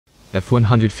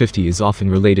F150 is often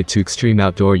related to extreme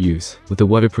outdoor use, with a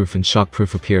waterproof and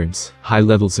shockproof appearance, high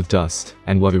levels of dust,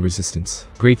 and water resistance.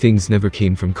 Great things never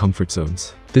came from comfort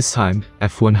zones. This time,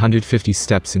 F150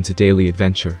 steps into daily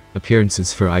adventure,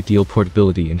 appearances for ideal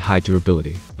portability and high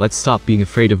durability. Let's stop being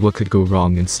afraid of what could go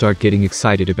wrong and start getting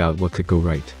excited about what could go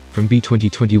right. From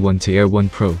B2021 to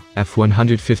Air1 Pro,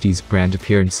 F150's brand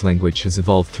appearance language has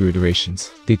evolved through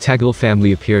iterations. The octagonal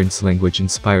family appearance language,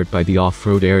 inspired by the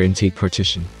off-road air intake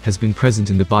partition, has been present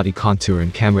in the body contour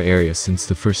and camera area since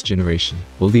the first generation,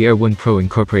 while the Air1 Pro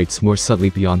incorporates more subtly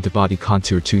beyond the body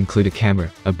contour to include a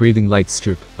camera, a breathing light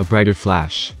strip, a brighter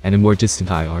flash, and a more distant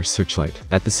IR searchlight.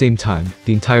 At the same time,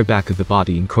 the entire back of the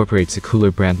body incorporates a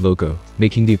cooler brand logo,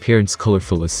 making the appearance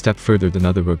colorful a step further than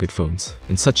other rugged phones.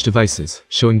 In such devices,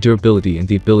 showing durability and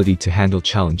the ability to handle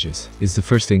challenges is the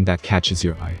first thing that catches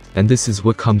your eye. And this is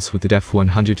what comes with the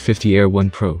F150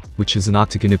 Air1 Pro, which is an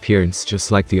octagon appearance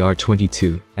just like the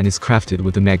R22, and is crafted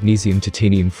with a magnesium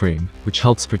titanium frame, which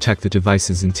helps protect the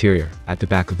device's interior. At the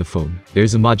back of the phone,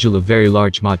 there's a very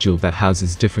large module that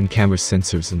houses different camera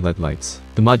sensors and LED lights.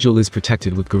 The module is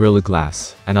protected with Gorilla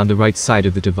Glass, and on the right side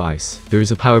of the device, there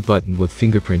is a power button with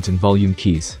fingerprint and volume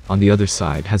keys. On the other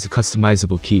side has a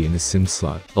customizable key in the SIM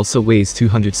slot. Also weighs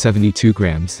 272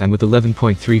 grams and with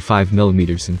 11.35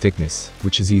 millimeters in thickness,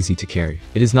 which is easy to carry.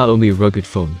 It is not only a rugged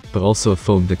phone, but also a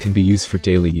phone that can be used for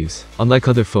daily use. Unlike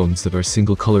other phones that are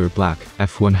single color or black,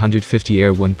 F150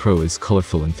 Air1 Pro is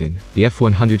colorful and thin. The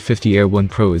F150 Air1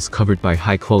 Pro is covered by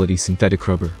high-quality synthetic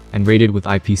rubber, and rated with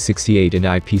IP68 and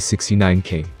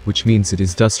IP69K, which means it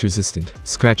is dust resistant,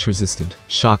 scratch resistant,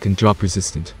 shock and drop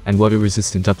resistant, and water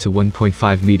resistant up to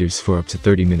 1.5 meters for up to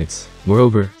 30 minutes.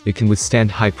 Moreover, it can withstand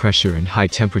high pressure and high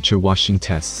temperature washing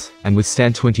tests, and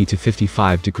withstand 20 to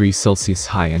 55 degrees Celsius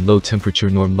high and low temperature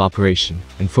normal operation,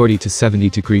 and 40 to 70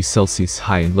 degrees Celsius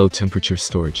high and low temperature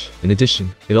storage. In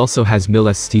addition, it also has MIL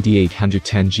STD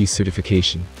 810G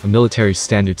certification, a military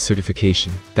standard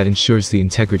certification that ensures the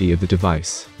integrity of the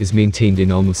device is maintained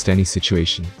in almost any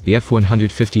situation. The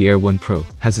F150 Air1 Pro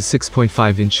has a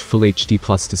 6.5-inch Full HD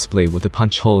Plus display with a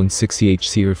punch hole and 60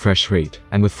 Hz refresh rate,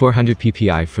 and with 400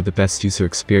 ppi for the best user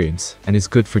experience, and is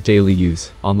good for daily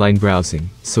use, online browsing,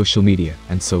 social media,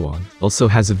 and so on. Also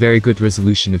has a very good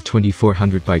resolution of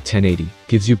 2400 by 1080,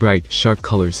 gives you bright, sharp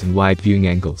colors and wide viewing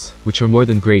angles, which are more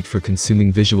than great for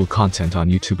consuming visual content on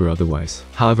YouTube or otherwise.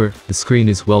 However, the screen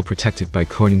is well protected by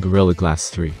Corning Gorilla Glass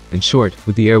 3. In short,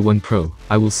 with the Air1 Pro,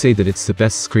 I will say that it's the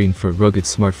best screen for a rugged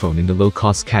smartphone in the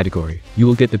low-cost category. You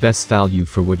will get the best value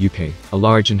for what you pay. A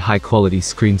large and high-quality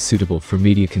screen suitable for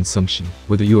media consumption,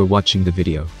 whether you are watching the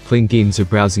video, playing games or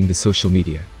browsing the social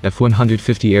media.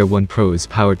 F150 Air1 Pro is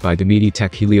powered by the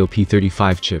MediaTek Helio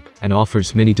P35 chip, and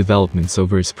offers many developments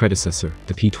over its predecessor,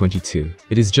 the P22.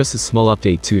 It is just a small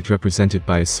update to it, represented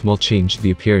by a small change in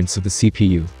the appearance of the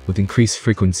CPU, with increased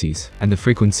frequencies, and the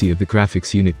frequency of the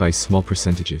graphics unit by small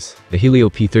percentages. The Helio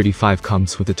P35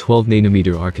 comes with a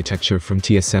 12nm architecture from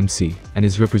TSMC, and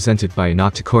is represented by an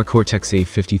octa-core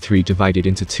Cortex-A53 divided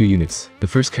into two units, the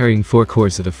first carrying 4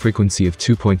 cores at a frequency of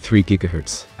 2.3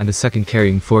 GHz, and the second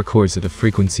carrying 4 cores at a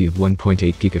frequency of 1.8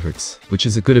 GHz, which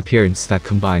is a good appearance that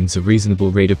combines a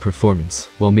reasonable rate of performance,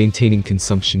 while maintaining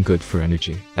consumption good for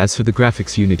energy. As for the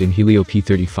graphics unit in Helio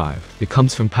P35, it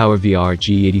comes from PowerVR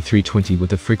G8320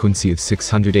 with a frequency of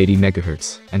 680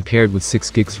 MHz, and paired with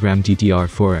 6 GB RAM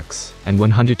DDR4X, and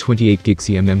 128 GB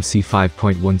eMMC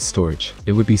 5.1 storage.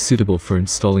 It would be suitable for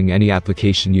installing any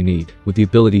application you need, with the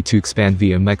ability to expand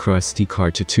via microSD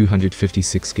card to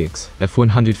 256 GB.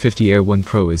 F150 Air1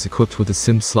 Pro is equipped with a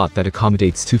SIM slot that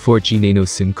accommodates two 4G nano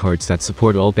SIM cards that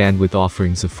support all bandwidth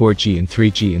offerings of 4G and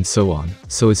 3G and so on,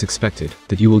 so it's expected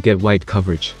that you will get wide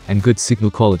coverage and good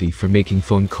signal quality for making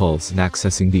phone calls and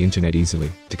accessing the internet easily.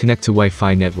 To connect to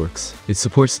Wi-Fi networks, it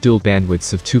supports dual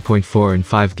bandwidths of 2.4 and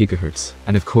 5 GHz,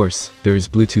 and of course, there is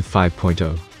Bluetooth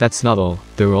 5.0. That's not all,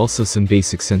 there are also some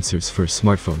basic sensors for a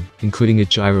smartphone, including a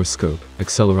gyroscope,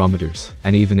 accelerometers,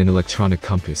 and even an electronic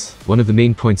compass. One of the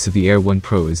main points of the Air1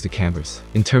 Pro is the cameras.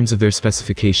 In terms of their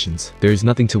specifications, there is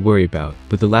nothing to worry about,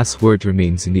 but the last word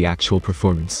remains in the actual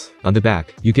performance. On the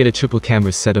back, you get a triple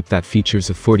camera setup that features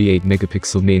a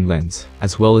 48-megapixel main lens,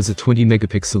 as well as a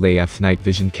 20-megapixel AF night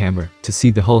vision camera, to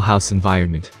see the whole house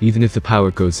environment, even if the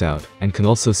power goes out, and can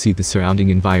also see the surrounding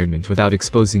environment without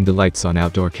exposing the lights on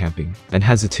outdoor camping, and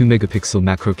has a 2-megapixel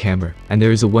macro camera, and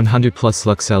there is a 100+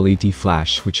 lux LED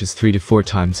flash which is 3 to 4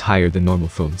 times higher than normal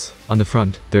phones. On the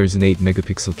front, there is an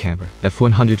 8-megapixel camera.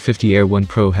 F150 Air1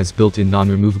 Pro has built-in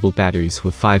non-removable batteries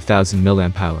with 5000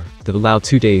 mAh that allow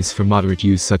 2 days for moderate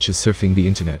use, such as surfing the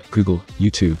internet, Google,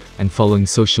 YouTube, and following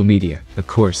social media. Of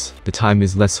course, the time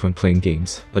is less when playing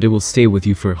games, but it will stay with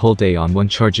you for a whole day on one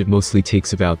charge. It mostly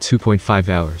takes about 2.5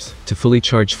 hours to fully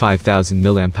charge 5000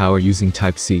 mAh using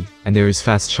Type-C, and there is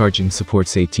fast charging,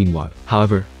 supports 18 watt.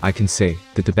 However, I can say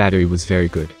that the battery was very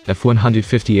good.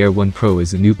 F150 Air1 Pro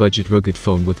is a new budget rugged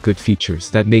phone with good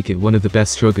features that make it one of the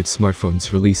best rugged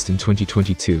smartphones released in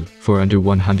 2022 for under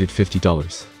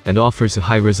 $150, and offers a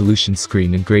high-resolution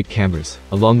screen and great cameras,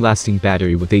 a long-lasting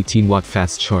battery with 18-watt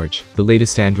fast charge, the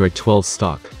latest Android 12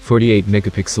 stock,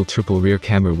 48-megapixel triple rear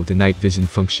camera with a night vision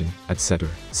function, etc.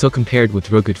 So compared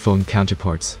with rugged phone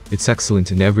counterparts, it's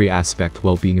excellent in every aspect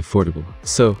while being affordable.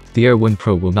 So, the Air1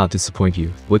 Pro will not disappoint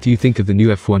you. What do you think of the new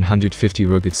F150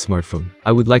 rugged smartphone?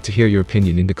 I would like to hear your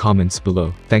opinion in the comments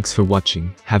below. Thanks for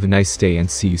watching, have a nice day and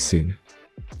see you soon.